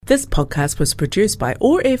This podcast was produced by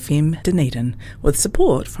OAR FM Dunedin with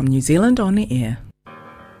support from New Zealand On the Air.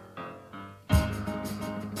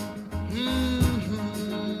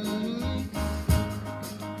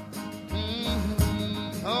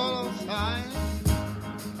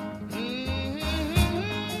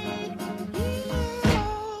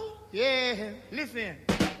 Listen,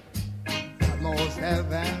 Most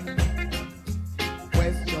Heaven,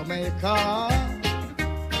 West Jamaica,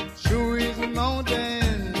 True is a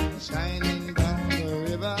mountain shining down the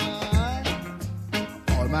river.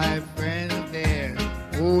 All my friends there,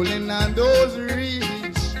 holding on those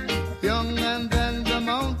reeds, young and then the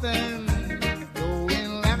mountain,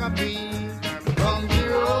 going like a bee from the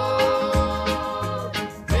road.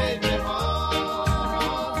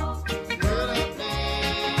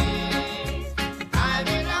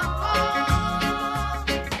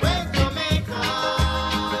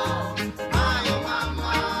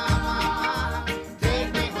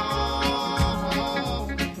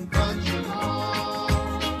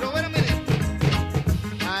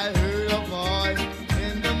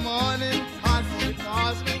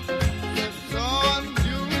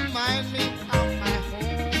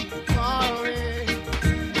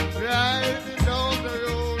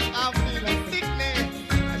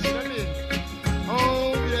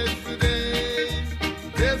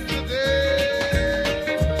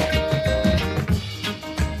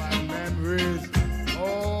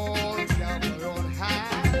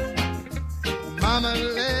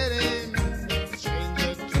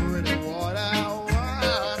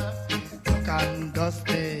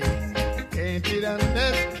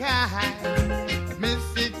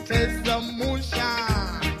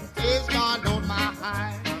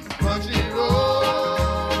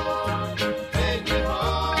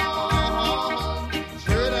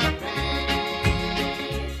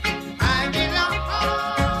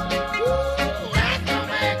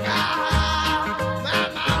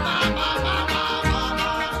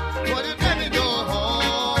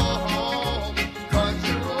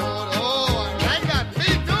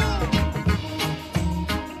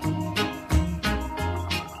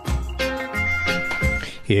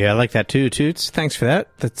 Yeah, I like that too, Toots. Thanks for that.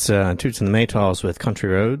 That's Toots and the Maytals with Country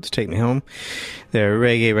Roads, Take Me Home. Their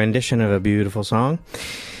reggae rendition of a beautiful song.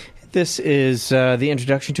 This is the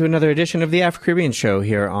introduction to another edition of the Afrocaribbean Show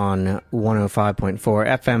here on 105.4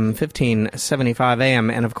 FM, 1575 AM.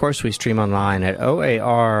 And, of course, we stream online at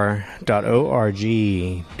oar.org.nz,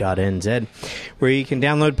 where you can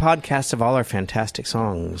download podcasts of all our fantastic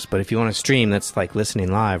songs. But if you want to stream, that's like listening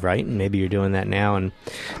live, right? And maybe you're doing that now in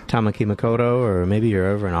Tamaki Makaurau, or maybe you're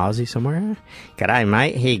over in Aussie somewhere. G'day,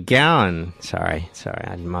 mate. How you going? Sorry.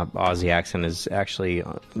 My Aussie accent is actually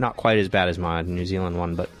not quite as bad as my New Zealand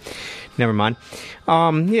one, but never mind.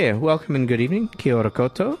 Welcome and good evening. Kia ora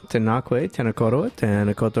koto, tenakwe, tenakoroa,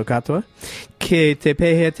 tenakoto katoa. Ke te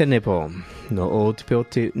pehe te nepo. No o te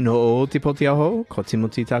poti aho, ko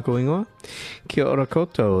timuti taku ingoa. Kia ora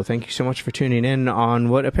koto. Thank you so much for tuning in on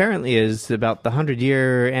what apparently is about the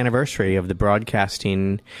 100-year anniversary of the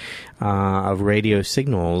broadcasting of radio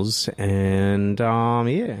signals. And,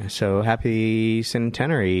 so happy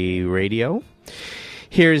centenary, radio.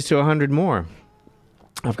 Here's to 100 more.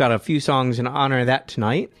 I've got a few songs in honor of that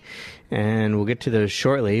tonight, and we'll get to those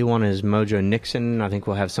shortly. One is Mojo Nixon. I think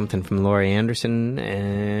we'll have something from Laurie Anderson,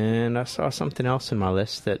 and I saw something else in my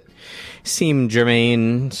list that seemed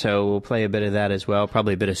germane, so we'll play a bit of that as well.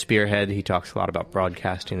 Probably a bit of Spearhead. He talks a lot about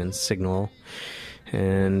broadcasting and signal.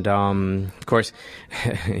 And, of course,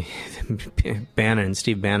 Steve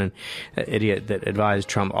Bannon, that idiot that advised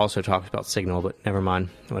Trump, also talks about signal, but never mind,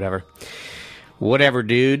 Whatever,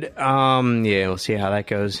 dude. We'll see how that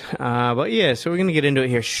goes. So we're going to get into it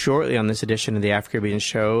here shortly on this edition of the Afro-Caribbean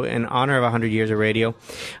Show in honor of 100 years of radio.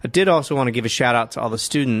 I did also want to give a shout out to all the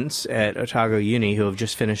students at Otago Uni who have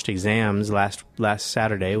just finished exams. Last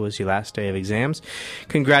Saturday was your last day of exams.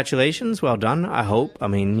 Congratulations. Well done, I hope.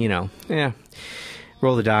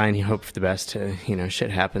 Roll the die and you hope for the best. Shit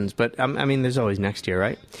happens. But, there's always next year,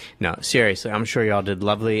 right? No, seriously, I'm sure y'all did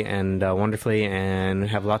lovely and wonderfully and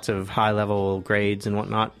have lots of high-level grades and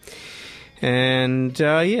whatnot. And,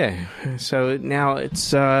 so now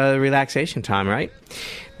it's relaxation time, right?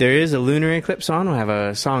 There is a lunar eclipse on. We'll have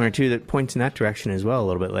a song or two that points in that direction as well a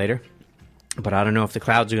little bit later. But I don't know if the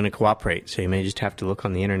clouds are going to cooperate, so you may just have to look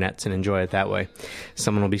on the internets and enjoy it that way.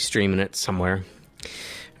 Someone will be streaming it somewhere.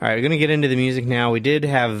 All right, we're going to get into the music now. We did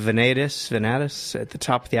have Venatus at the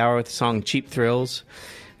top of the hour with the song Cheap Thrills.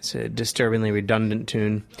 It's a disturbingly redundant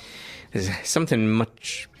tune. There's something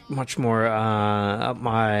much more up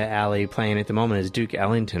my alley playing at the moment is Duke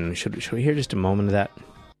Ellington. Should we hear just a moment of that?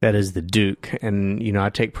 That is the Duke, and I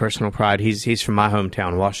take personal pride. He's from my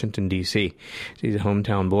hometown, Washington D.C. He's a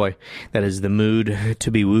hometown boy. That is the Mood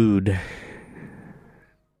to be Wooed.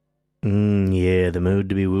 Yeah, the Mood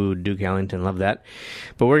to be Wooed. Duke Ellington, love that.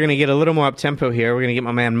 But we're gonna get a little more up tempo here. We're gonna get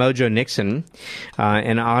my man Mojo Nixon,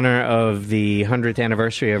 in honor of the 100th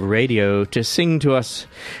anniversary of radio, to sing to us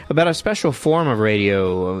about a special form of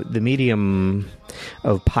radio, the medium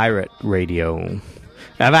of pirate radio.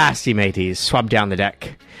 Avast, mateys, swab down the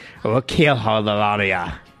deck. We'll kill all the lot of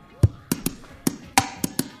ya.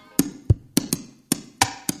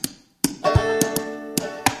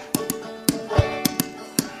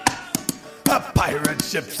 Pirate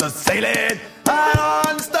ships are sailing out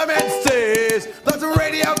on stormy seas. There's a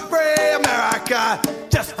radio free America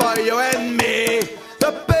just for you and me.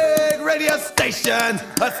 The big radio stations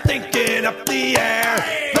are stinking up the air.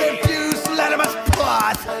 The abuse Latimus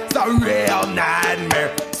Plus is a real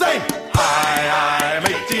nightmare. Sing, I,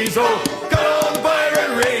 mateys, oh, got on the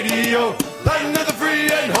pirate radio, land of the free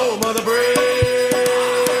and home of the brave.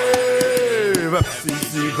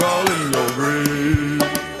 FCC crawling your grave.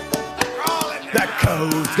 The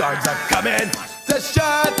Coast Guards are coming to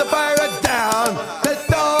shut the pirates down. They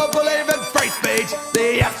don't believe in free speech.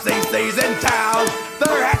 The FCC's in town.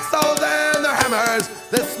 Their hacksaws and their hammers,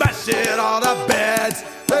 they smash it all to bits.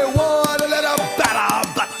 They want a little battle,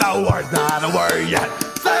 but the war's not over yet.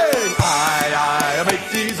 Sing, I,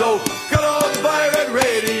 mateys, oh, got on the pirate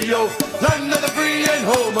radio, land of the free and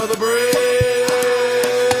home of the brave.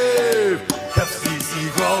 FCC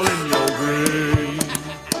crawling your grave.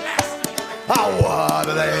 Oh, what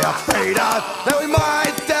are they afraid of? That we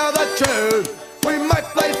might tell the truth. We might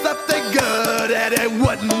play something good and it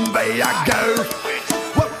wouldn't be a goof.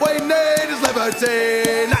 What we need is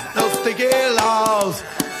liberty, not those sticky laws.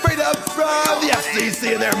 Freedom from the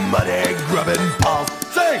FCC and their money grubbing paws.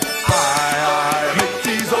 Sing, I,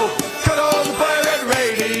 mateys, oh, cut on the pirate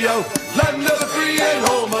radio, land of the free and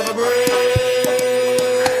home of the brave.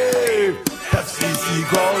 FCC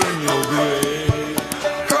crawling your grave.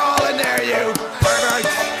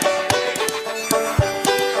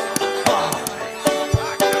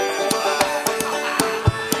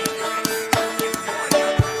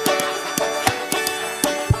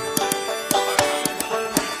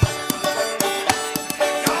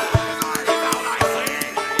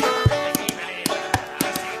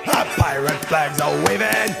 Flags are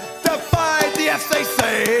waving to fight the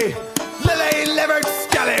FCC. Lily-livered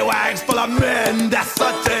scallywags full of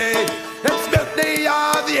mendacity. It's mutiny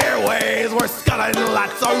on the airways. We're sculling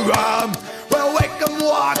lots of rum. We'll wake 'em,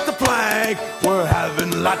 walk the plank. We're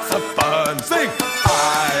having lots of fun. Sing,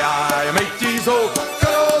 I, mateys, oh,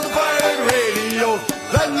 got on the pirate radio,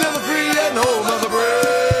 land of the free and home of the brave.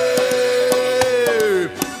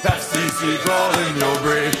 FCC crawling your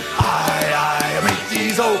grave. I,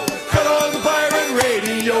 mateys, oh, cut on the pirate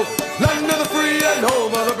radio, land of the free and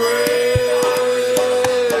home of the brave.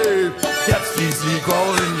 FCC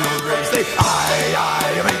crawling your grave. Say,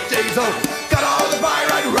 I, mateys, oh, got on the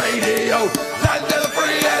pirate radio, land of the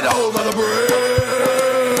free and home of the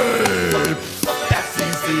brave.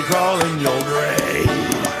 FCC crawling your grave.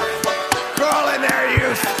 Crawling there,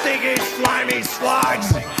 you stinky, slimy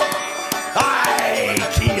slugs. Aye,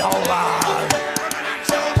 keyhole on.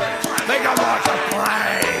 Think I'm watch a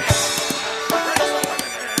plank.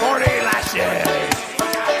 40 lashes.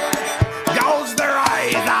 Gouge their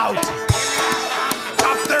eyes out.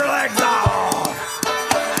 Chop their legs off.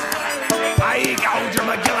 I gouge your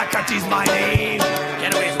McGillicuddy's my name.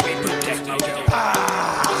 Get away from me, protect me.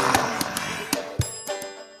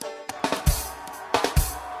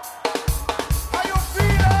 How you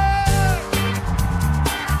feeling?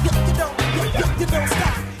 You don't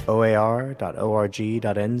stop.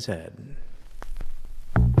 oar.org.nz.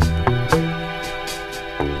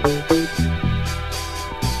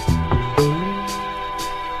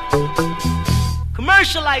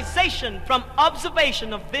 Commercialization from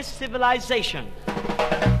observation of this civilization.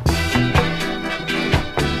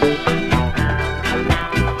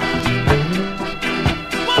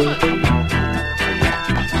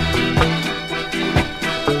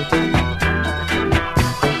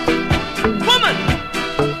 Woman.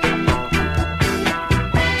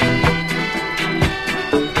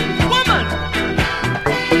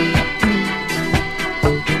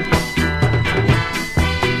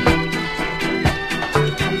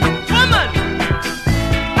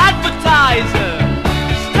 Advertiser.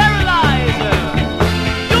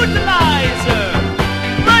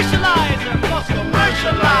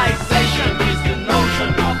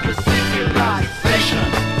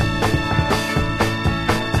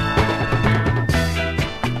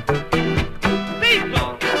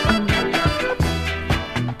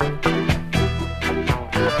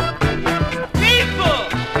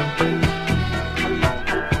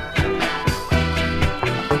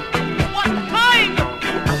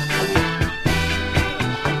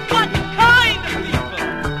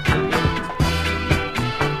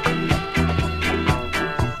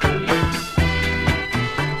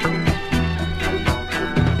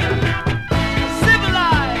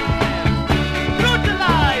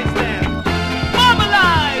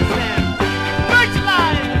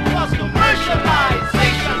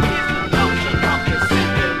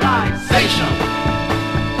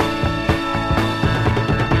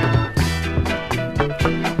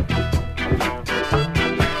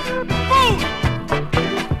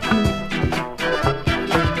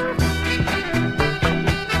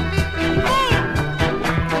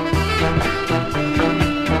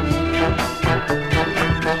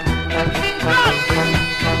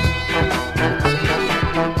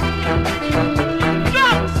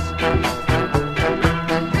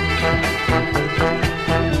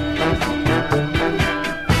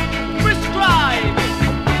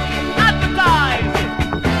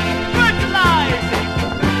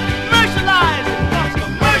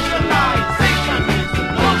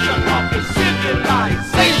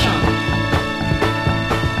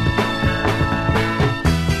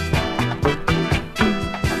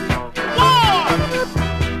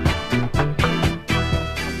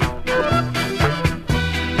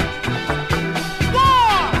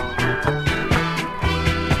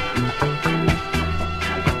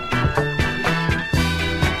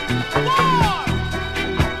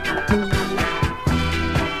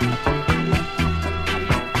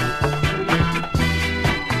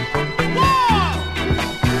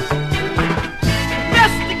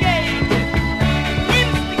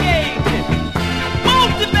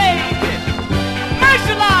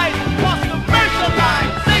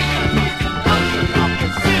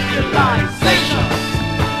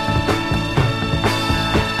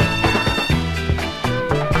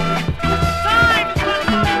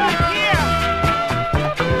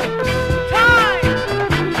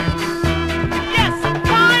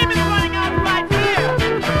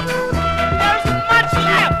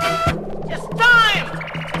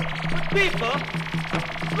 people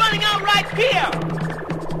running out right here.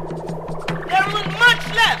 There isn't much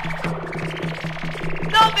left.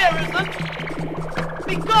 No, there isn't.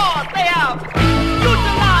 Because they have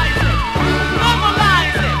utilized it,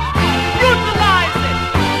 normalized it, utilized it,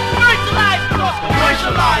 virtualized it, because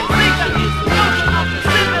commercialization is the notion of the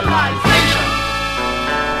civilization.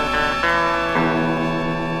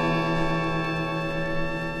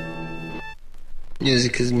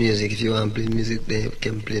 Music is music. If you want to play music, then you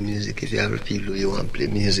can play music. If you have people you want to play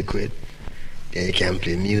music with, then you can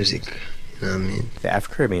play music. You know what I mean? The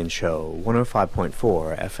Afrocaribbean Show,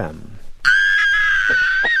 105.4 FM.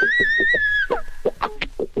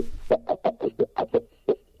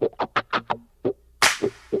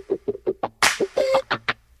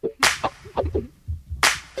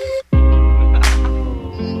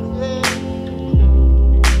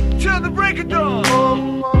 Till the break of dawn.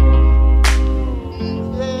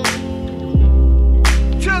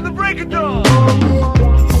 Till the break of dawn.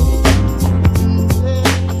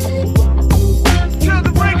 Till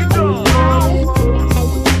the break of dawn.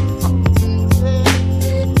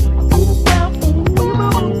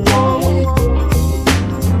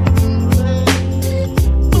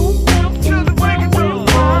 Till the break of dawn.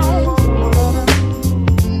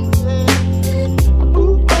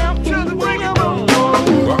 Till the break of dawn.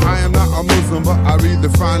 Well, I am not a Muslim, but I read the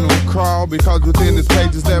final call, because within its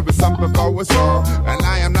pages there is something for us all. And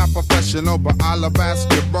I am not professional, but I love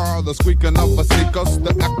basketball. The squeaking of a sneakers,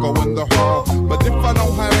 the echo in the hall. But if I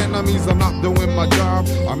don't have enemies, I'm not doing my job.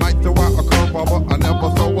 I might throw out a curveball, but I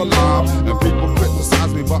never throw a lob. And people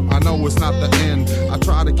criticize me, but I know it's not the end. I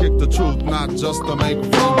try to kick the truth, not just to make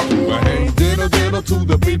fun. But hey, diddle diddle to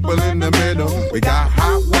the people in the middle. We got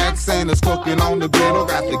hot wax and it's cooking on the griddle.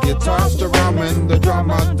 Got the guitars to rumming, the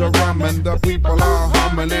drummer to rumming. The people are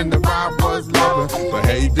humming and the vibe was loving. But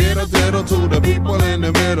hey, diddle diddle to the people in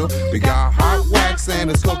the middle. We got hot wax and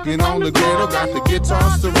it's cooking on the griddle. Got the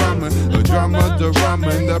guitars to rumming, the drummer to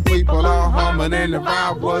rumming. The people are humming and the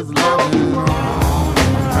vibe was loving.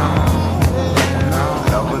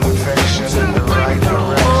 Love and affection in the right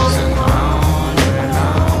direction.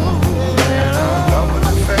 Love and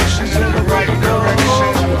affection in the right direction.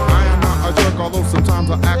 I am not a jerk, although sometimes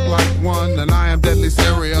I act like one. And I am deadly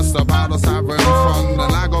serious about us having fun. And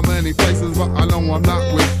I go many places, but I know I'm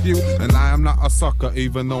not with you. And I am not a sucker,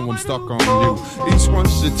 even though I'm stuck on you. Each one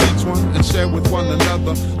should teach one and share with one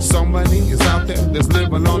another. So many is out there that's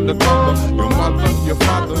living on the cover. Your mother, your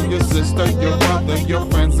father, your sister, your brother, your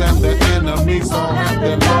friends and their enemies all have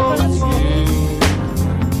their lovers. Yeah.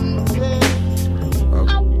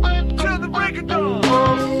 Till the break of dawn.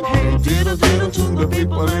 Hey, diddle diddle to the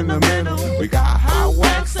people in the middle. We got hot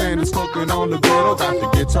wax and it's cooking on the griddle. Got the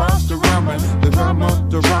guitars to rumming, the drummer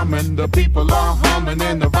to rumming. The people are humming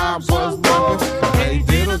and the vibes was loving. Hey,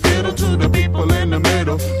 diddle diddle to the people in the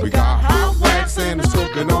middle. We got hot wax and it's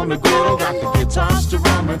cooking on the griddle. Got the guitars to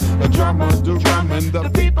rumming, the drummer to rumming. The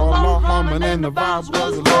people are humming and the vibes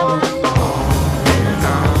was loving.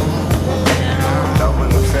 Love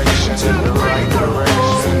and affection in the right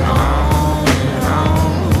direction.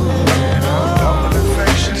 Love and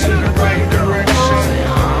affection in the right direction.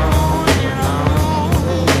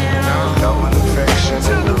 Love and affection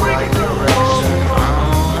in the right direction.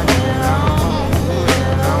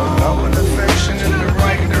 Love and affection in the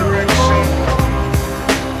right direction.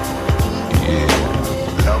 Yeah.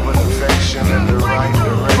 Love and affection in the right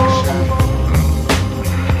direction.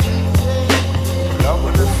 Love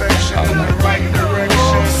and affection in the right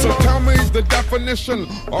direction. So tell me the definition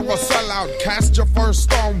of a sellout. Cast your first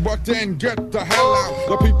stone, but then get the hell out.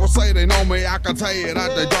 The people say they know me, I can tell you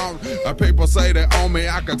that they don't. The people say they own me,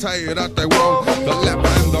 I can tell you that they won't. The left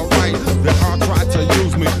and the right, they all try to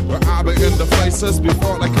use me, but I'll be in the places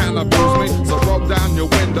before they can abuse me. So roll down your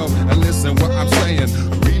window and listen what I'm saying.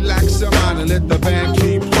 Relax your mind and let the band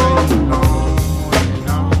keep playing.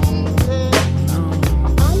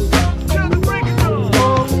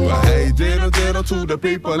 Diddle diddle to the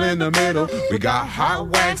people in the middle. We got hot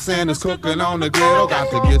wax and it's cooking on the griddle.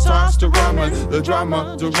 Got the guitars to rumming, the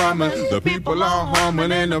drummer to rumming. The people are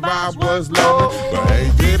humming and the vibe was loving. But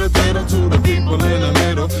hey, diddle diddle to the people in the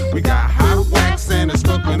middle. We got hot wax and it's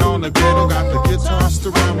cooking on the griddle. Got the guitars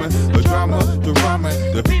to rumming, the drummer to rumming.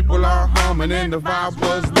 The people are humming and the vibe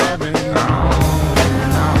was loving.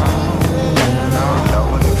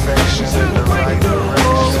 Love and affection in the right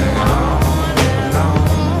direction.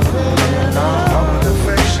 Love and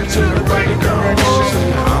affection in the right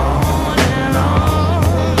direction.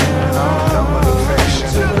 Love and affection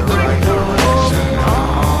in the right direction.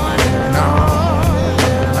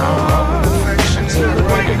 Love and affection in the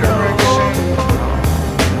right direction.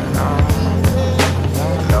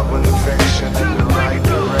 Love and affection.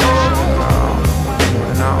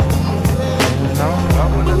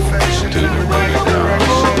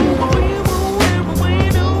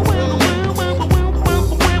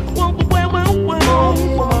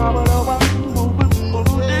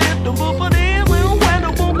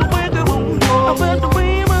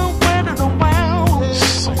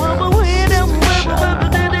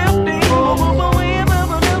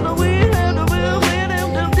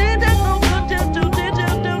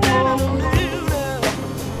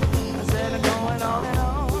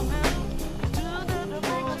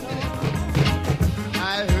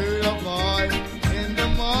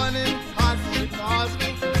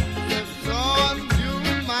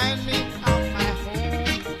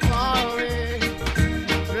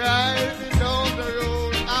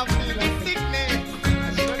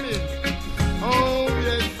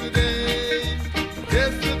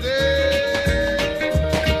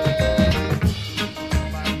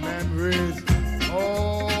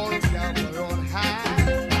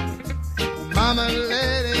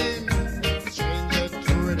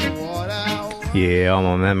 Yeah, all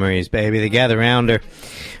my memories, baby. The Gather Rounder.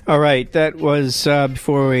 All right, that was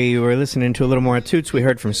before we were listening to a little more Toots. We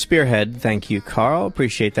heard from Spearhead. Thank you, Carl.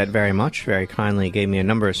 Appreciate that very much. Very kindly gave me a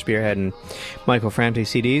number of Spearhead and Michael Franti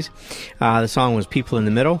CDs. The song was People in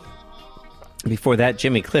the Middle. Before that,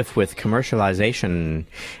 Jimmy Cliff with Commercialization,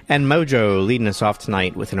 and Mojo leading us off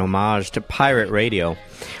tonight with an homage to pirate radio.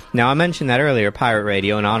 Now, I mentioned that earlier, pirate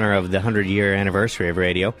radio, in honor of the 100-year anniversary of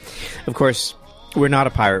radio. Of course, we're not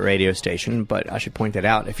a pirate radio station, but I should point that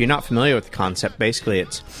out. If you're not familiar with the concept, basically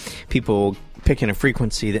it's people picking a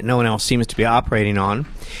frequency that no one else seems to be operating on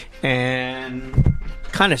and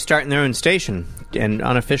kind of starting their own station. And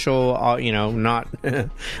unofficial, not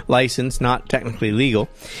licensed, not technically legal,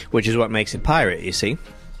 which is what makes it pirate, you see.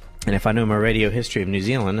 And if I know my radio history of New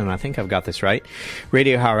Zealand, and I think I've got this right,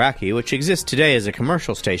 Radio Hauraki, which exists today as a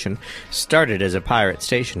commercial station, started as a pirate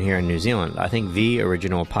station here in New Zealand. I think the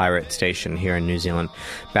original pirate station here in New Zealand,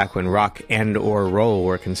 back when rock and or roll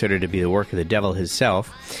were considered to be the work of the devil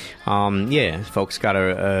himself. Folks got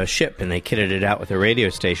a ship and they kitted it out with a radio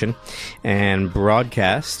station and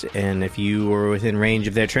broadcast, and if you were within range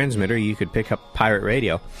of their transmitter, you could pick up pirate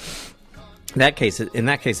radio. In that case,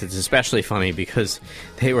 it's especially funny because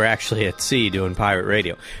they were actually at sea doing pirate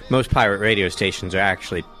radio. Most pirate radio stations are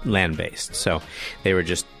actually land-based, so they were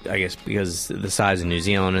just, I guess, because of the size of New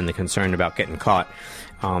Zealand and the concern about getting caught.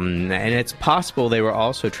 And it's possible they were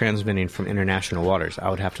also transmitting from international waters. I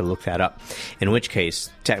would have to look that up. In which case,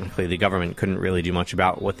 technically, the government couldn't really do much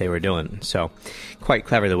about what they were doing. So, quite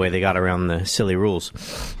clever the way they got around the silly rules.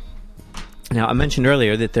 Now, I mentioned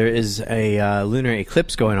earlier that there is a lunar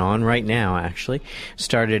eclipse going on right now, actually.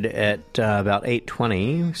 Started at about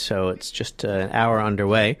 8:20, so it's just an hour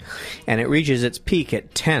underway. And it reaches its peak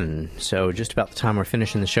at 10, so just about the time we're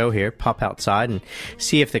finishing the show here. Pop outside and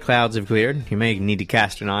see if the clouds have cleared. You may need to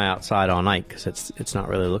cast an eye outside all night, because it's not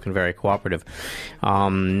really looking very cooperative.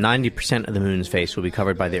 90% of the moon's face will be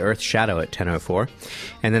covered by the Earth's shadow at 10:04.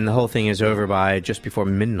 And then the whole thing is over by just before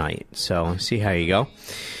midnight, so see how you go.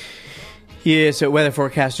 Yeah, so weather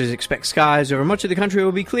forecasters expect skies over much of the country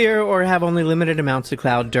will be clear or have only limited amounts of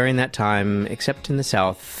cloud during that time, except in the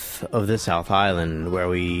south of the South Island, where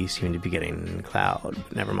we seem to be getting cloud.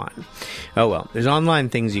 But never mind. Oh well, there's online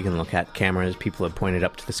things you can look at, cameras, people have pointed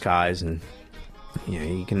up to the skies, and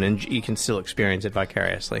you can still experience it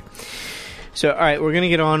vicariously. So, all right, we're going to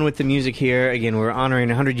get on with the music here. Again, we're honoring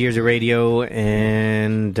 100 years of radio,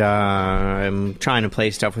 and I'm trying to play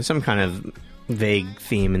stuff with some kind of vague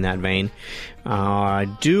theme in that vein. I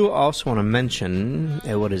do also want to mention,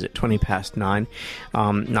 9?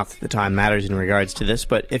 Not that the time matters in regards to this,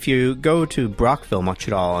 but if you go to Brockville much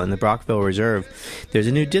at all, in the Brockville Reserve, there's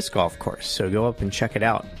a new disc golf course, so go up and check it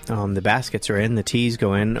out. The baskets are in, the tees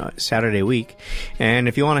go in Saturday week, and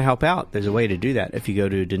if you want to help out, there's a way to do that. If you go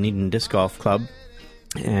to Dunedin Disc Golf Club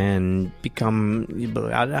and become,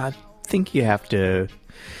 I think you have to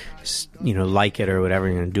like it or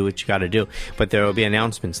whatever, do what you got to do. But there will be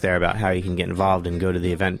announcements there about how you can get involved and go to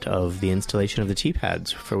the event of the installation of the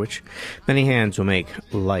T-pads, for which many hands will make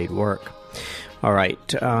light work. All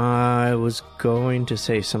right, I was going to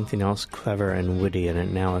say something else clever and witty, and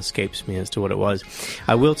it now escapes me as to what it was.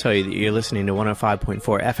 I will tell you that you're listening to 105.4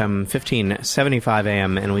 FM, 1575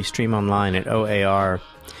 AM, and we stream online at oar.org.nz,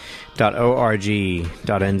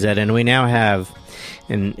 and we now have,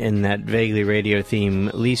 in that vaguely radio theme,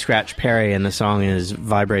 Lee Scratch Perry, and the song is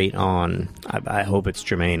Vibrate On. I hope it's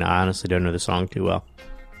germane. I honestly don't know the song too well.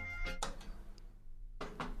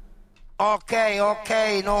 Okay,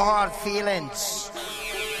 no hard feelings.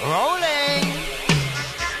 Rolling.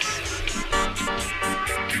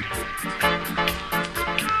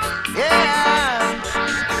 Yeah,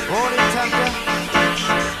 rolling thunder.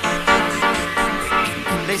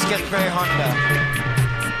 Let's get very Honda.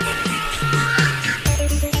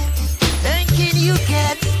 Thanking you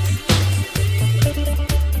get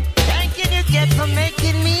for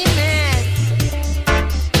making me mad.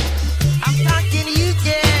 I'm thanking you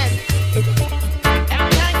get.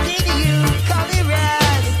 I'm thanking you,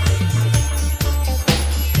 Colorado.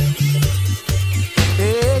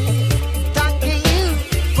 Hey, thanking you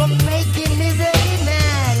for making me very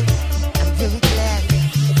mad. I'm very glad.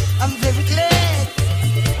 I'm very glad.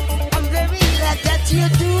 I'm very glad that you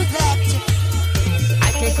do that. I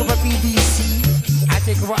take over BBC. I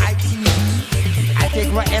take over ITV. I take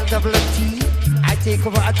over LWT. I take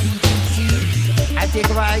over BBC. I take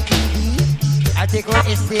over ITV. I take over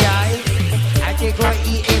SDI. I take over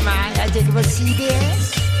EMI. I take over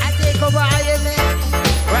CBS. I take over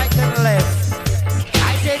IMF. Right and left.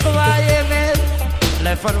 I take over IMF.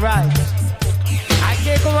 Left and right. I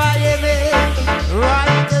take over IMF.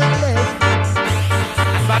 Right and left.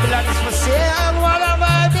 And Babylon is for sale.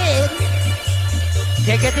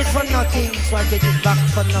 Can't get it for nothing, so I take it back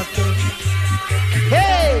for nothing.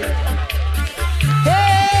 Hey!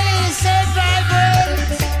 Hey, say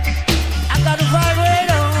vibrate. I gotta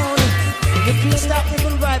vibrate on. If you can't stop me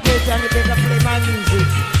from vibrating, you better play my music.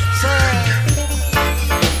 So,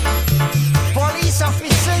 police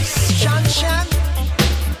officers, Shan.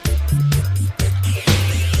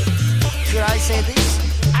 Should I say this?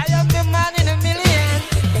 I am the man in a million.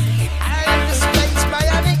 I am the space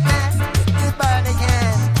bionic man. The born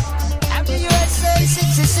again. I'm the USA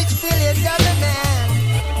 $66 billion man.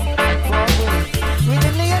 With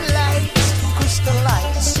a neon lights, crystal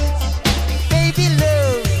lights. Baby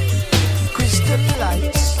love, crystal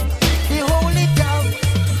lights. The holy dove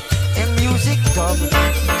and music dub.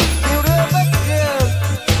 The rubber girl,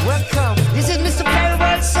 welcome. This is Mr.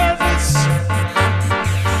 Parallel Service.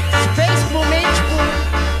 Space boom, H-boom.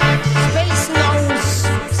 Space nose,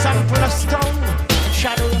 sample of stone, and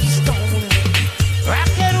shadow of stone.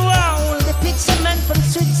 Rock and roll, the pizza man from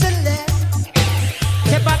Switzerland.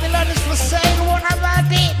 The Babylon is for sale, one of our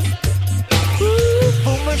dead.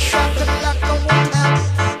 Boomer shot the like a water.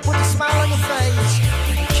 Put a smile on your face.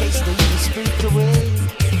 Chase the evil spirit away.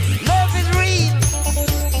 Love is real.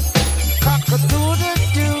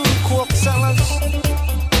 Cock-a-doodle-doo, cork sellers.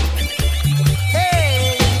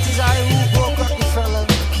 Hey, it is I who broke Rockefeller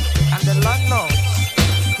and the Lord knows.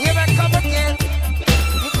 Here I come again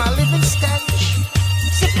with my living stench.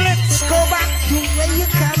 So let's go back to where you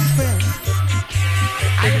come from.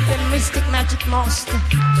 I am the mystic magic master.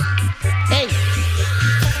 Hey,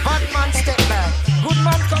 bad man step back, good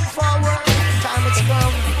man come forward. Time has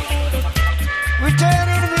come.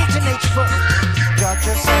 Returning with an H4. God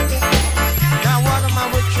just said, now one of my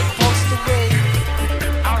wicked passed away.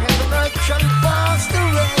 Our heaven and earth shall pass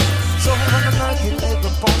away. So heaven and earth will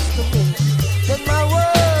never pass away. Then my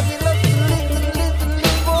word will love to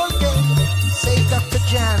live all day. Say Dr.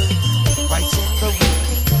 Jan, writes in the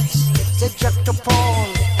wilderness. Say Dr. Paul,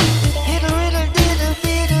 diddle riddle diddle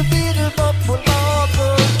diddle diddle bubble all go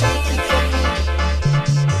take it from me.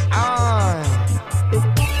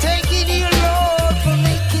 Taking you, Lord, for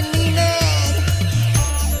making me mad.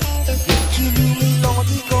 Killing me,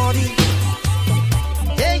 Lordy Gordy.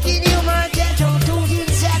 Taking you, my gentle, doing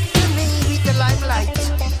that to me with the limelight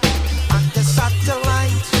and the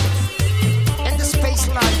satellite and the space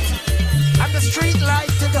light and the street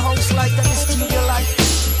light and the house light and the studio light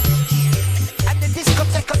and the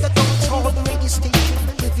discotheque and the dance hall, the radio station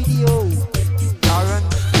and the video. Taran,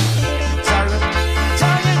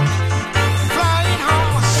 flying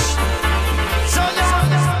horse,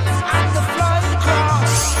 Zion and the flying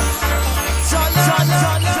cross, Zion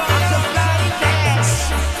and the flying dance,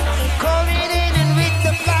 coming in and with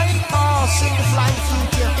the flying horse and the flying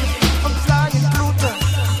future, I'm flying Pluto,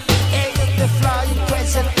 and the flying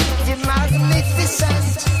present, the magnificent,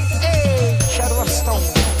 hey, shadow of stone,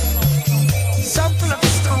 sample of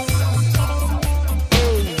stone,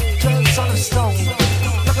 hey, 12 son of stone,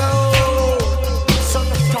 son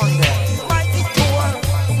of thunder, mighty tour,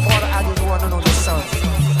 for I didn't want to know the sun,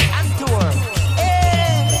 and tour,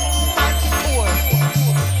 hey, mighty tour,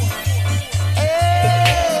 hey.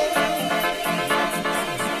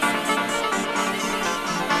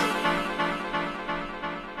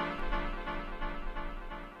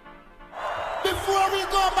 Before we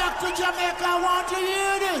go back to Jamaica, I want to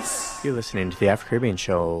hear this. You're listening to the Afrocaribbean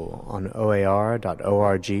Show on oar.org.nz.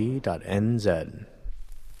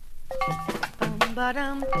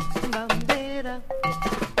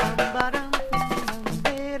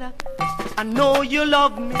 I know you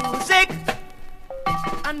love music.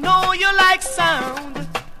 I know you like sound.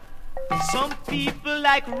 Some people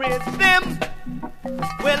like rhythm.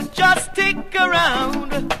 Well, just stick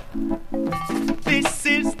around. This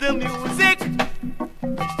is the music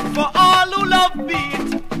for all who love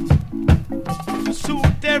beat, to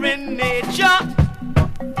suit their in nature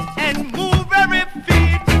and move every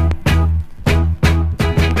feet.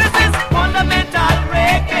 This is fundamental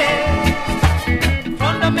reggae,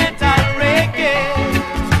 fundamental reggae,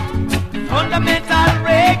 fundamental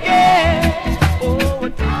reggae. Oh,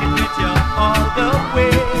 take it with you all the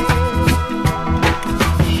way.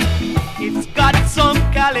 It's got some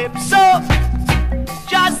calypso,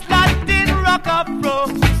 just Latin rock afro,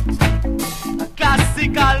 a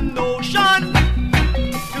classical notion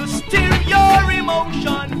to still your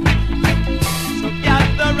emotion. So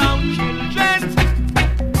gather round, children,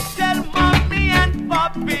 tell mommy and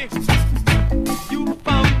papi you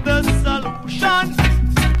found the solution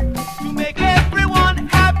to make everyone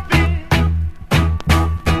happy.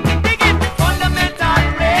 Dig it, fundamental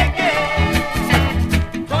reggae,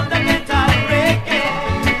 fundamental reggae,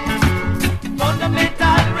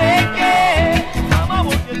 fundamental reggae. Come on,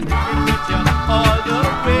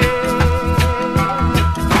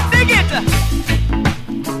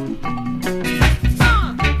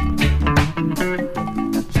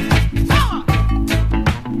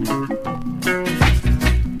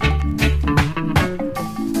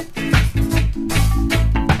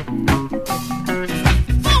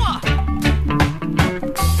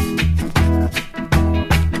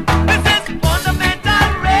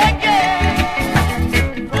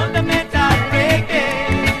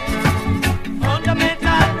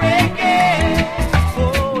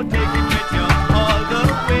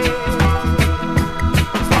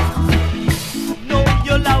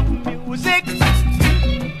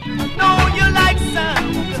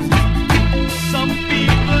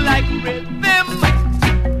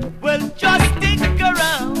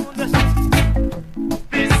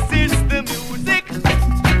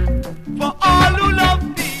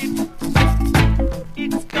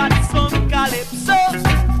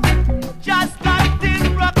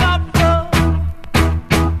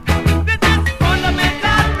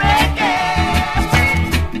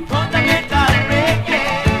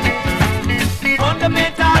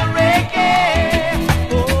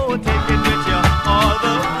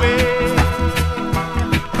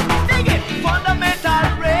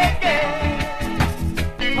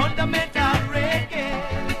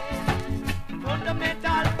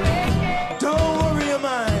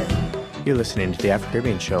 You're listening to the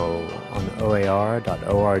Afrocaribbean Show on oar.org.nz.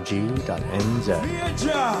 Fear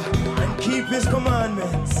Jah and keep his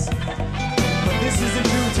commandments. But this is the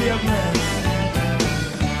duty of man.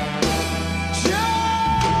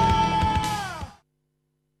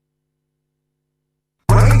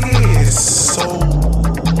 Reggae is so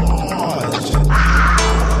large.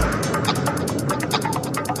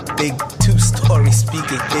 Big two-story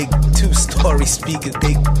speakers, big two-story speakers,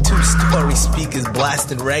 big two-story speakers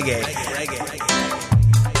blasting reggae.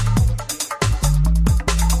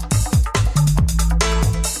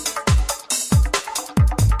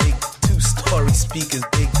 Big two-story speakers,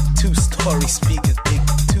 big two-story speakers, big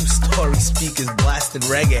two-story speakers blasting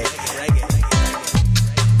reggae.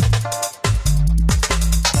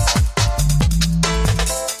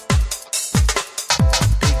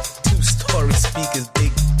 Two-story speakers,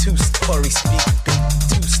 big two-story speakers, big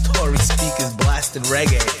two-story speakers blasting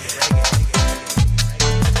reggae.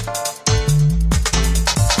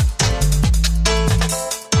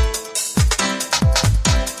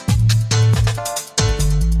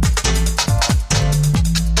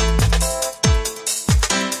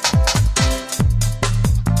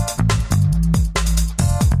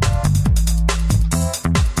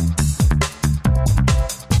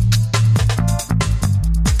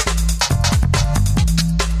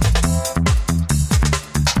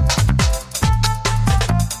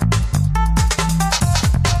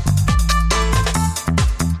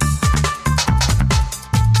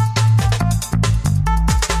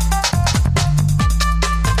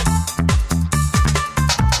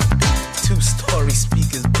 Two-story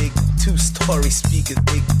speakers, big two-story speakers,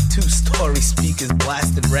 big two-story speakers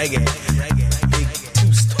blasting reggae. Big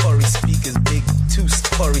two-story speakers, big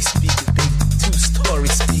two-story speakers, big two-story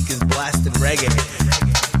speakers blasting reggae.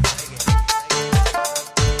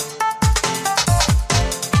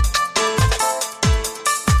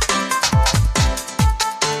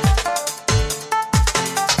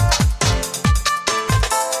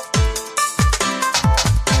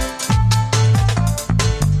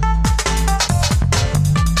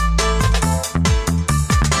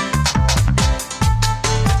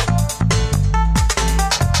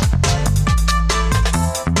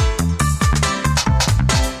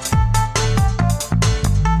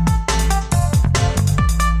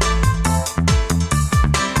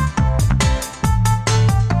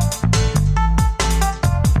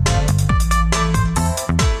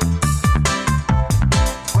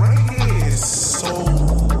 Reggae is so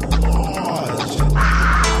large.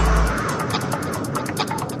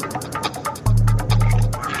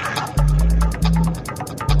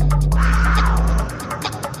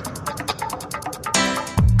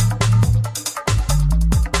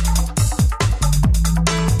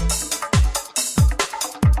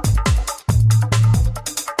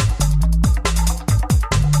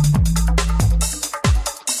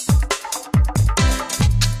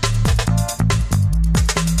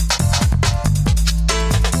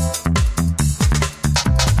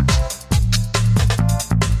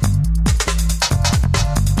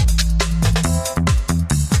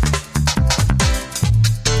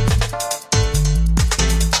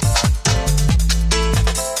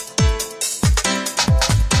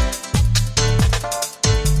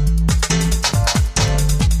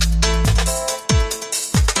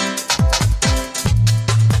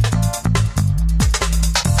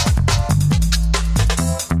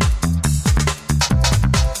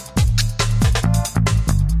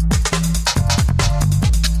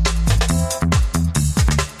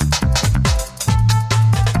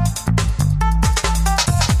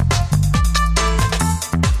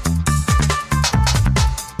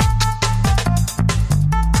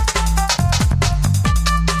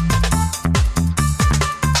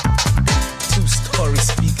 Two-story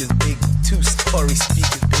speakers, big two-story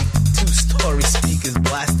speakers, big two-story speakers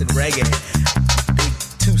blasting reggae. Big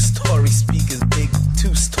two-story speakers, big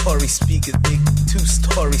two-story speakers, big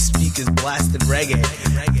two-story speakers blasting reggae.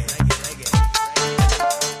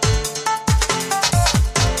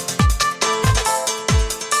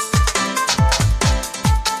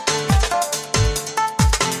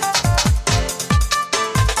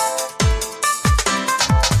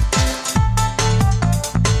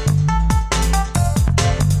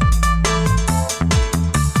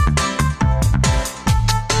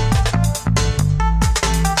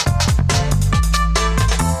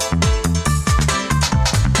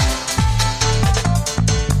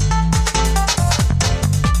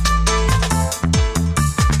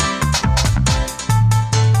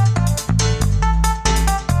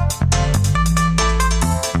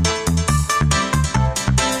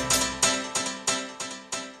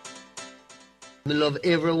 Me love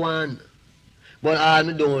everyone. But all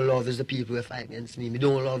I don't love is the people who fight against me. Me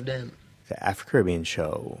don't love them. The Afrocaribbean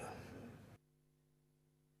Show.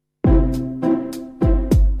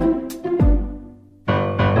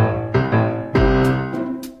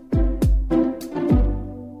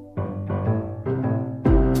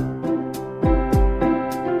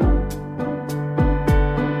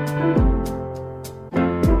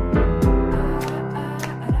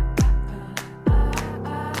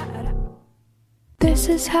 This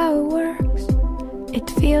is how it works. It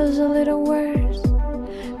feels a little worse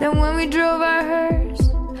than when we drove our hearse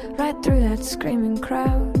right through that screaming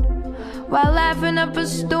crowd, while laughing up a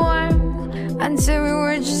storm until we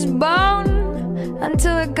were just bone,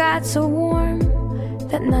 until it got so warm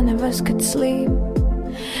that none of us could sleep,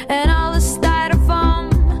 and all the styrofoam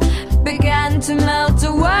began to melt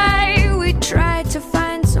away. We tried to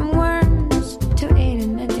find some worms to aid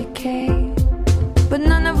in the decay, but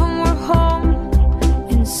none of them were home.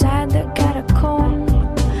 Inside the catacomb,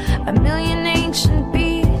 a million ancient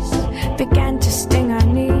bees began to sting our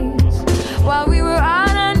knees, while we were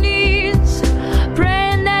on our knees,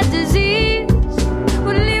 praying that disease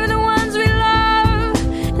would leave the ones we love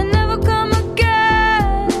and never come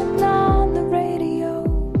again. On the radio,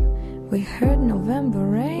 we heard November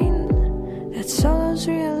Rain. That solo's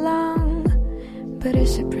real long, but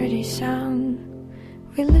it's a pretty song.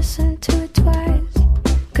 We listened to it twice,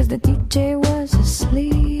 'cause the DJ was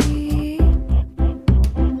asleep.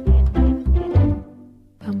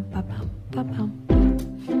 Bum, ba, bum, ba, bum.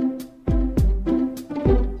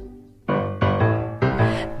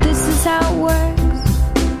 This is how it works.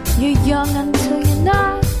 You're young until you're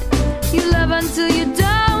not. You love until you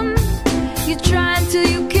don't. You try until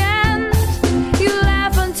you can't. You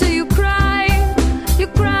laugh until you cry. You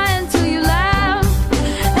cry until you laugh.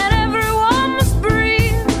 And everyone must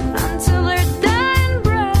breathe until they're dying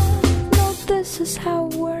breath. No, this is how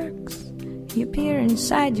it works. You peer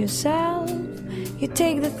inside yourself. You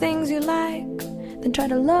take the things you like, then try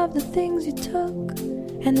to love the things you took.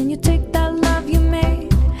 And then you take that love you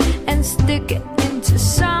made and stick it into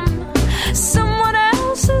someone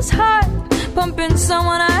else's heart, pumping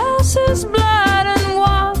someone else's blood, and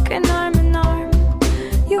walking arm in arm.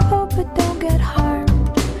 You hope it don't get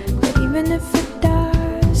harmed, but even if it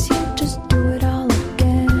does, you just do it all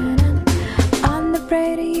again. And on the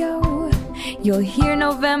radio, you'll hear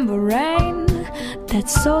November Rain. That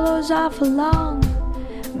solo's awful long,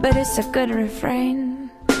 but it's a good refrain.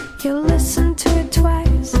 You'll listen to it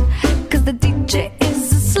twice, 'cause the DJ is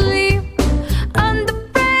asleep. On the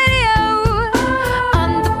radio,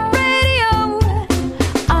 on the radio,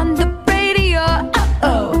 on the radio,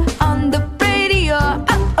 uh-oh, on the radio,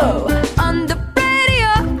 uh-oh, on the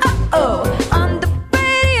radio, uh-oh, on the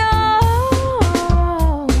radio.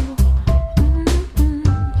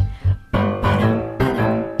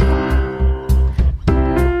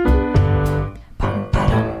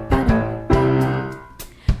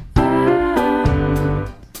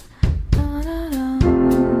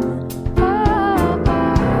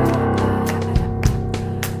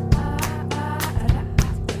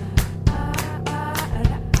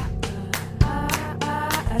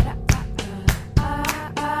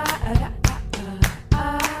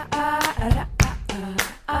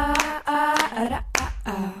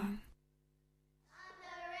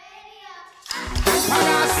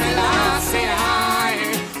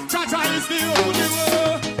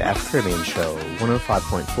 The Afrocaribbean Show,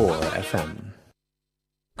 105.4 FM.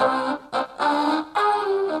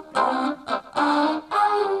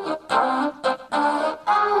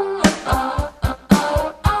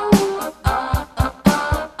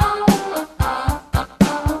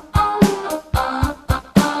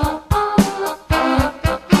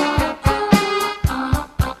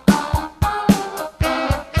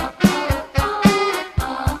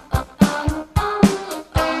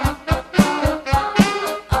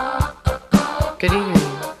 Good evening.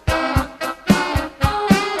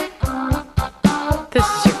 This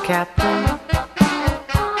is your captain.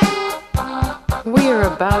 We are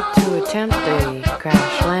about to attempt a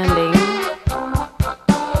crash landing.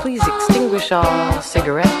 Please extinguish all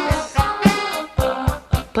cigarettes.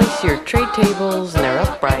 Place your tray tables in their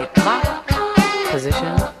upright clock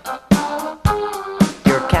position.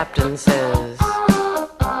 Your captain says,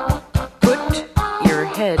 put your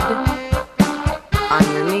head on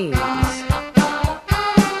your knees.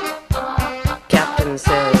 Captain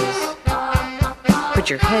says, put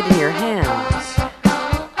your head in your hands.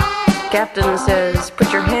 Captain says,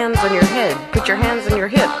 put your hands on your head. Put your hands on your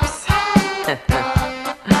hips.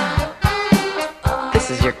 This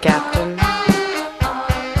is your captain.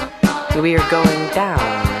 We are going down.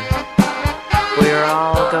 We are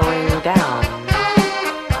all going down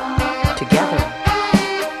together.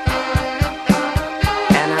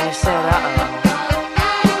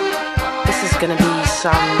 gonna be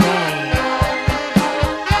someday.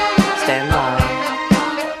 Stand by.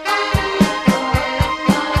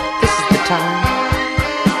 This is the time,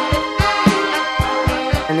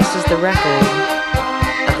 and this is the record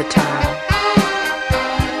of the time.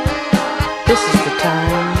 This is the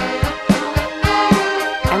time,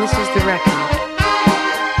 and this is the record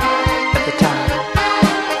of the time.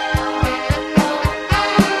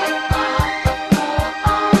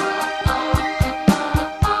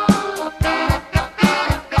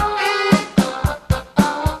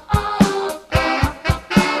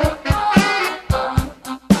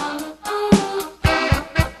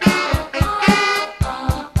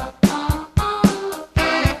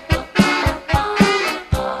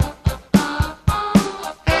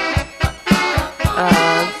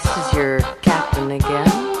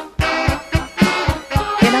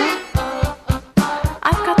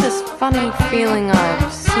 Feeling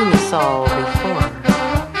I've seen this all before.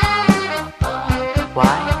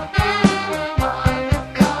 Why?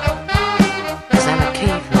 'Cause I'm a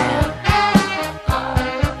caveman.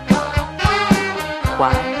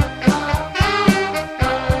 Why?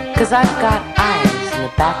 'Cause I've got eyes in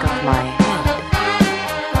the back of my head.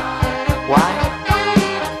 Why?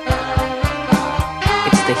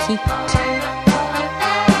 It's the heat.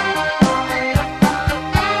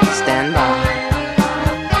 Stand by.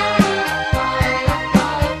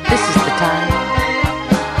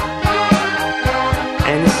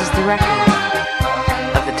 The record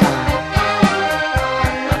of the time.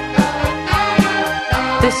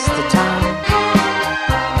 This is the time,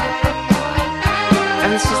 and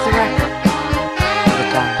this is the record of the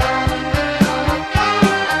time.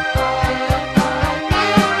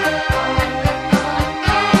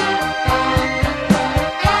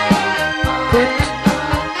 Put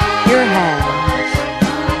your hands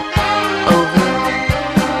over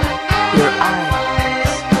your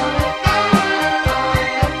eyes.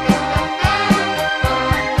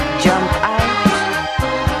 Jump out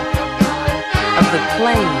of the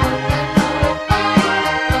plane.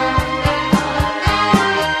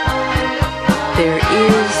 There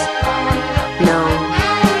is no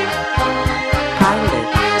pilot.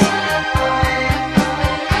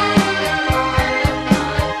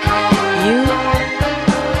 You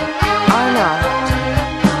are not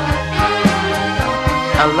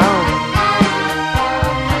alone.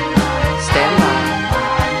 Stand by.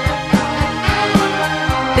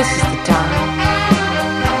 This is the time,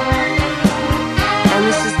 and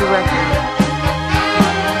this is the record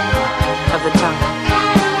of the time.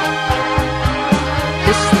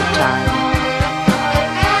 This is the time,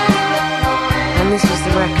 and this is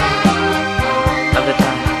the record of the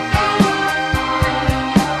time.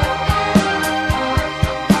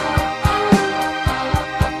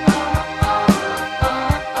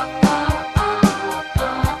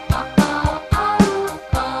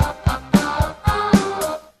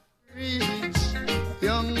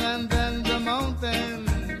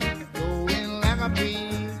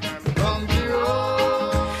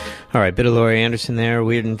 All right, bit of Laurie Anderson there,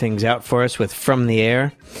 weirding things out for us with From the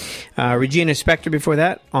Air. Regina Spektor before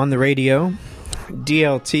that, On the Radio.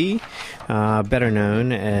 DLT, better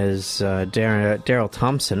known as Daryl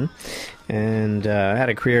Thompson, and had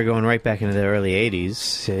a career going right back into the early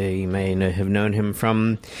 80s. You may have known him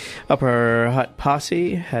from Upper Hut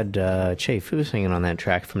Posse, had Che Fu singing on that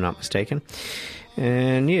track, if I'm not mistaken.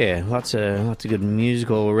 And yeah, lots of good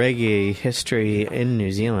musical reggae history in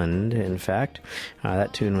New Zealand. In fact,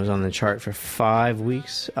 that tune was on the chart for 5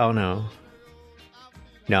 weeks. Oh no,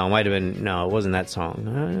 it might have been. No, it wasn't that song.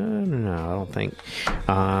 No, I don't think.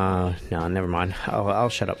 No, never mind. I'll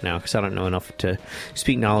shut up now because I don't know enough to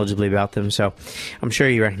speak knowledgeably about them. So I'm sure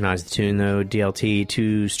you recognize the tune though. DLT,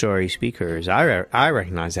 Two-Story Speakers. I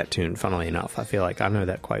recognize that tune. Funnily enough, I feel like I know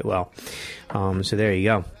that quite well. So there you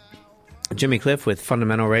go. Jimmy Cliff with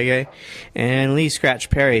Fundamental Reggae, and Lee Scratch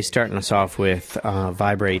Perry starting us off with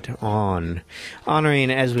Vibrate On, honoring,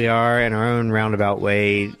 as we are in our own roundabout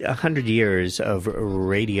way, 100 years of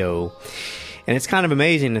radio. And it's kind of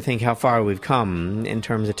amazing to think how far we've come in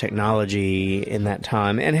terms of technology in that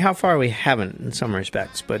time, and how far we haven't in some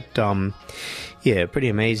respects. But yeah, pretty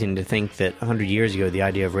amazing to think that 100 years ago the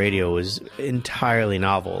idea of radio was entirely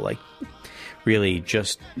novel, like really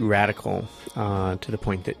just radical, to the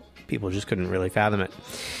point that people just couldn't really fathom it.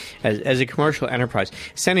 As a commercial enterprise,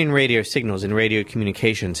 sending radio signals and radio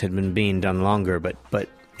communications had been being done longer, but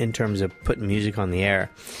in terms of putting music on the air,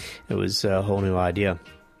 it was a whole new idea.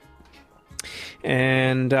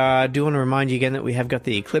 And I do want to remind you again that we have got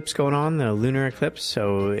the eclipse going on, the lunar eclipse.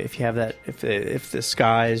 So if you have that, if the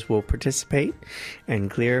skies will participate and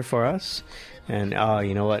clear for us, and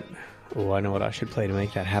you know what? Oh, I know what I should play to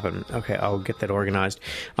make that happen. Okay, I'll get that organized.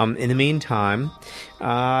 In the meantime,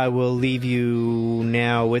 I will leave you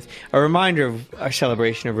now with a reminder of our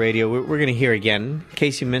celebration of radio. We're going to hear again, in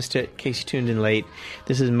case you missed it, in case you tuned in late.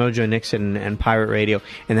 This is Mojo Nixon and Pirate Radio,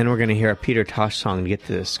 and then we're going to hear a Peter Tosh song to get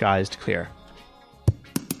the skies to clear.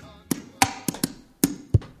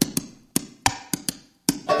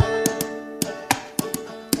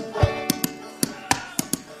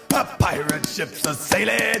 Pirate ships are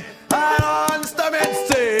sailing on stormy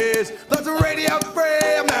seas. There's a Radio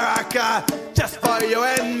Free America just for you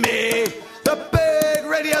and me. The big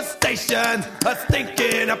radio station are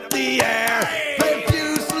stinking up the air. They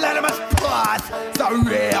fuse Latimus Plus, it's a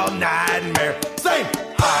real nightmare. Sing,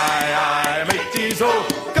 I'm 80s old,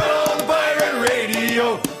 got on the pirate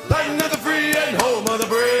radio, land of the free and home of the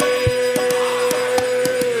brave.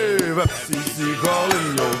 FCC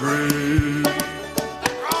crawling your grave.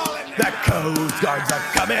 The Coast Guards are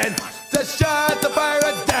coming to shut the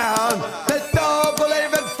pirates down. They don't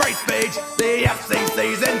believe in free speech. The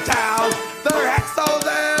FCC's in town. Their axles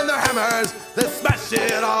and their hammers, they smash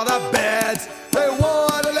it all to bits. They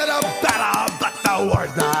want a little battle, but the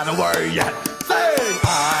war's not over yet. Sing,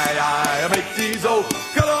 I am 80s old,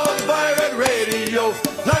 got on the pirate radio,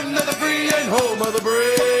 land of the free and home of the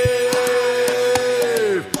brave.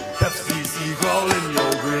 FCC crawling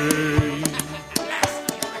your grave.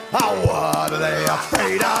 Oh, what are they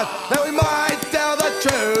afraid of? That we might tell the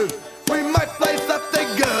truth. We might play something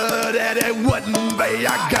good and it wouldn't be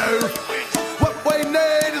a goof. What we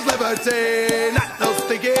need is liberty, not those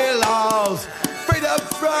sticky laws. Freedom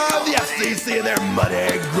from the FCC and their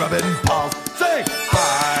muddy grubbing paws. Sing,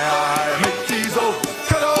 I'm 80s old,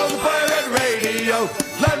 cut on the pirate radio,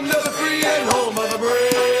 land of the free and home of the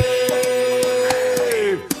brave.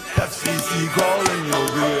 FCC crawling your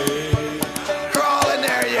grave.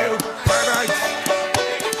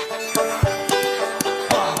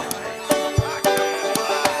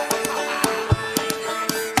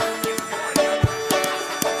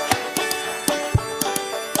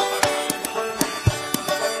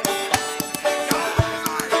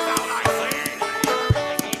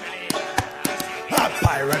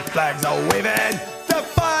 Flags are waving to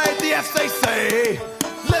fight the FCC.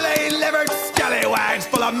 Lily-livered scallywags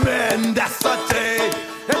full of mendacity.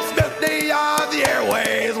 It's mutiny of the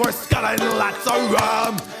airways. We're sculling lots of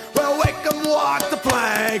rum. We'll wake 'em, walk the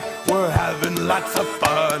plank. We're having lots of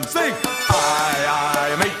fun. Sing, I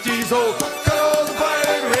am 80s old, got on the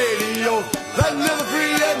pirate radio, land of the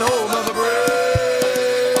free and home of the brave.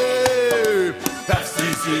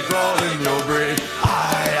 FCC crawling your grave. I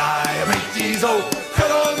am 80s old,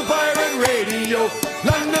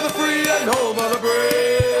 land of the free and home of the brave.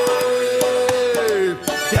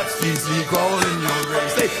 The FCC crawling your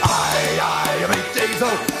grave. Say, I am 80s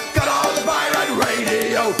old, got on the pirate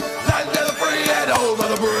radio, land of the free and home of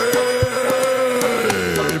the brave.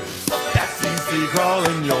 FCC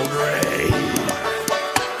crawling your grave.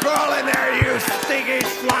 Crawling there, you stinky,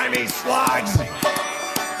 slimy slugs.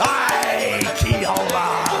 Aye, keyhole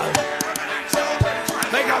on.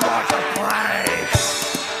 Make 'em watch the play.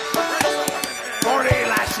 40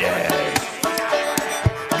 lashes,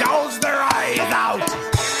 gouge their eyes out,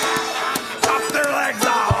 chop their legs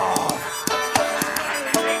off.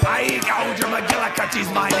 I gouge your McGillicuddy's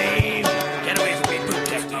my name. Get away from me, boot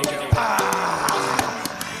technique.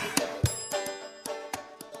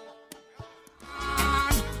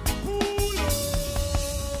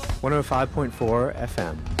 105.4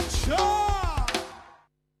 FM.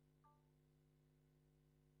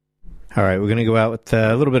 All right, we're going to go out with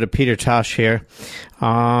a little bit of Peter Tosh here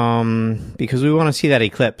because we want to see that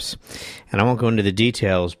eclipse. And I won't go into the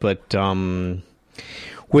details, but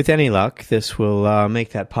with any luck, this will make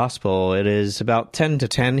that possible. It is about 10 to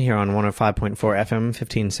 10 here on 105.4 FM,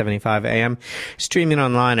 1575 AM, streaming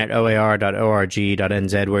online at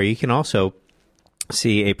oar.org.nz, where you can also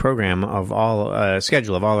see a program of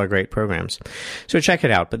schedule of all our great programs. So check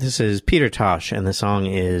it out. But this is Peter Tosh, and the song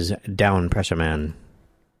is Down Pressure Man.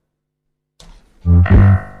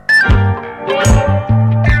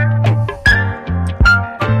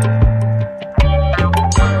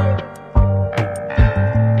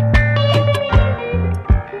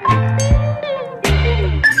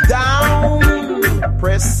 Down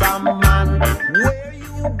pressure man, where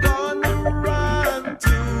you gonna run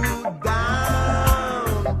to?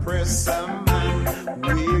 Down pressure man,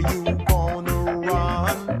 where you gonna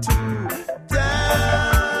run to?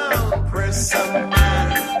 Down pressure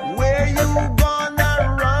man, where you gonna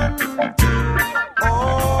run to?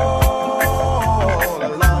 All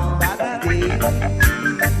along that day,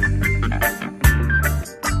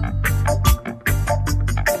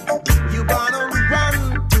 you gonna run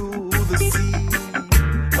to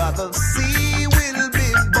the sea will be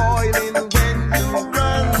boiling when you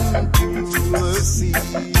run to the sea.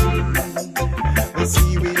 The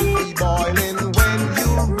sea will be boiling when you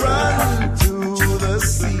run to the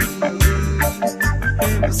sea.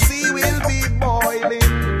 The sea will be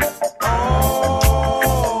boiling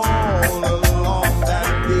all along that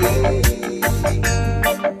day.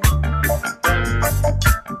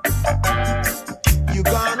 You're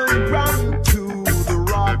gonna run to the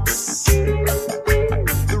rocks.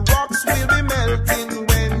 The rocks will be melting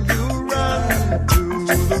when you run to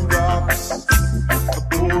the rocks. The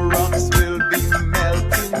poor rocks will be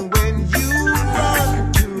melting when you run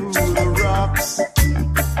to the rocks.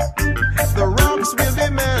 The rocks will be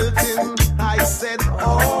melting, I said,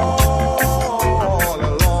 all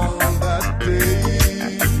along that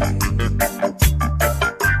day.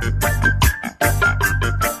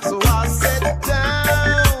 So I said,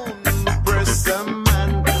 down, Brissa man,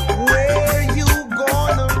 where you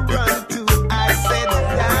gonna run to? I said,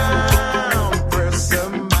 down, Brissa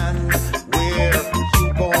man, where you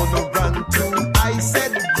gonna run to? I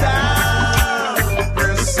said, down,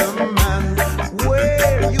 Brissa man,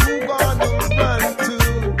 where you gonna run to?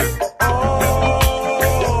 All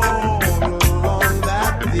along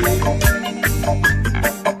that day.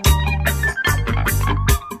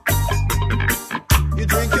 You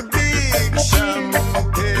drink a big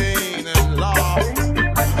champagne and laugh.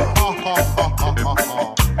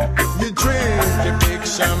 You drink a big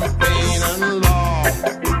champagne and laugh.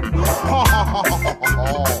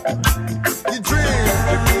 You drink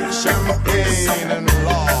a big champagne and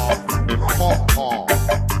laugh.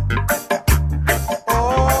 All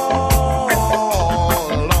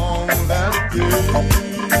along that day.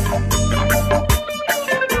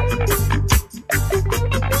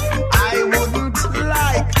 I wouldn't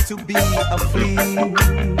like to be a flea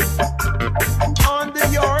under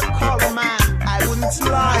your collar, man. I wouldn't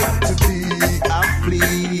like to be a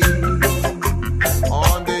flea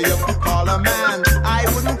under your collar, man. I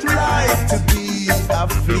wouldn't like to be a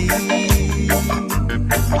flea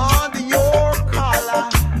under your collar.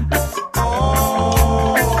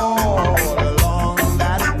 All along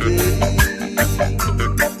that day.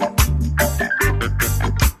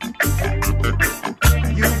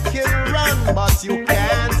 You can run, but you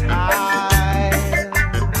can't hide.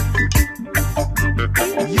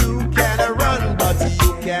 You can run, but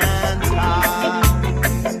you can't hide.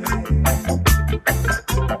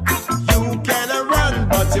 You can run,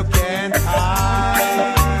 but you can't hide.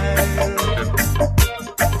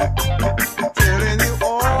 Telling you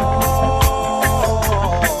all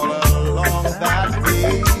along that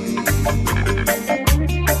day.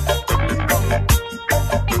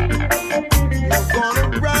 You're gonna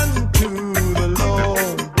run to the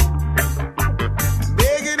Lord,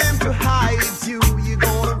 begging him to hide you. You're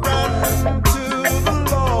gonna run to the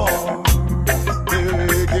Lord,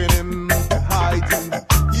 begging him to hide you.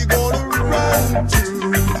 You're gonna run to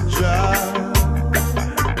Jah,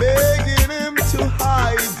 begging him to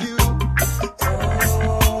hide you.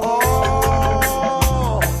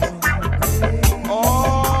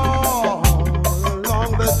 All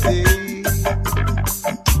along the day.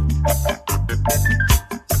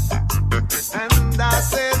 And I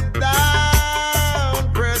said, down,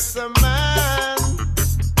 Brissa man,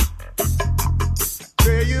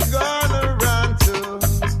 where you gonna run to?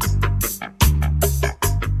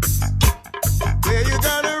 Where you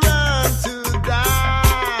gonna run to?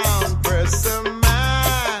 Down, Brissa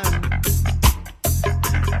man,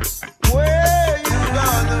 where you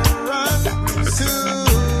gonna run to?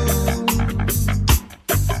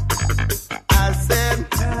 I said,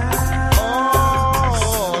 all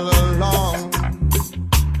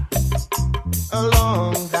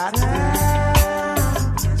along that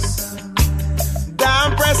down,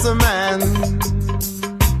 Brissa man,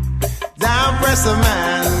 down, Brissa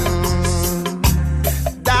man,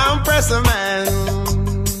 down, Brissa man,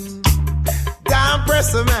 down,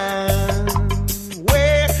 Brissa man,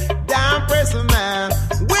 where, down, Brissa man,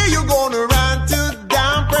 where you gonna run to?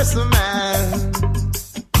 Down, Brissa man,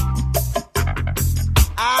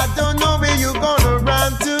 I don't know where you gonna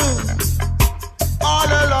run to. All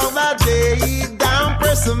along that day, down,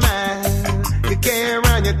 Brissa man, you can't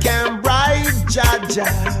run, you can't ride, Jaja.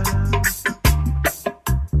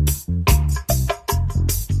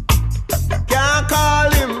 Can't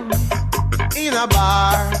call him in a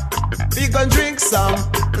bar, we gon' drink some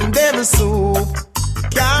devil soup.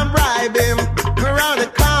 Can't bribe him around the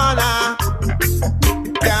corner,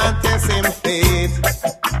 can't test him faith.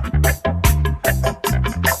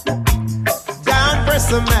 Down,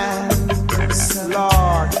 Brissa man,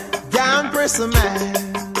 Lord, down, Brissa man.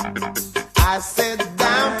 I said,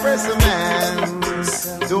 down, Brissa man,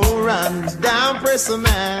 don't run? Down, press a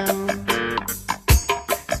man.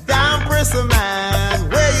 Down, press a man.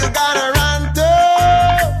 Where you gotta run to?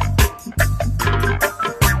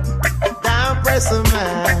 Down, press a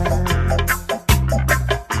man.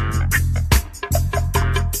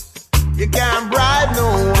 You can't bribe no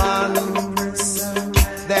one.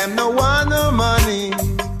 Them no want no money.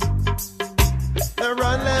 They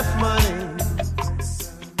run left money.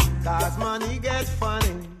 'Cause money get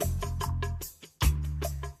funny.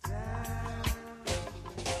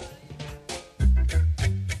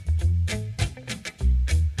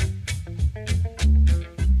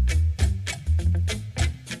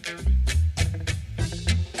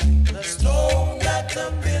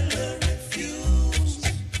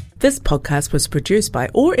 This podcast was produced by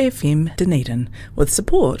OAR FM Dunedin with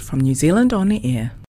support from New Zealand On the Air.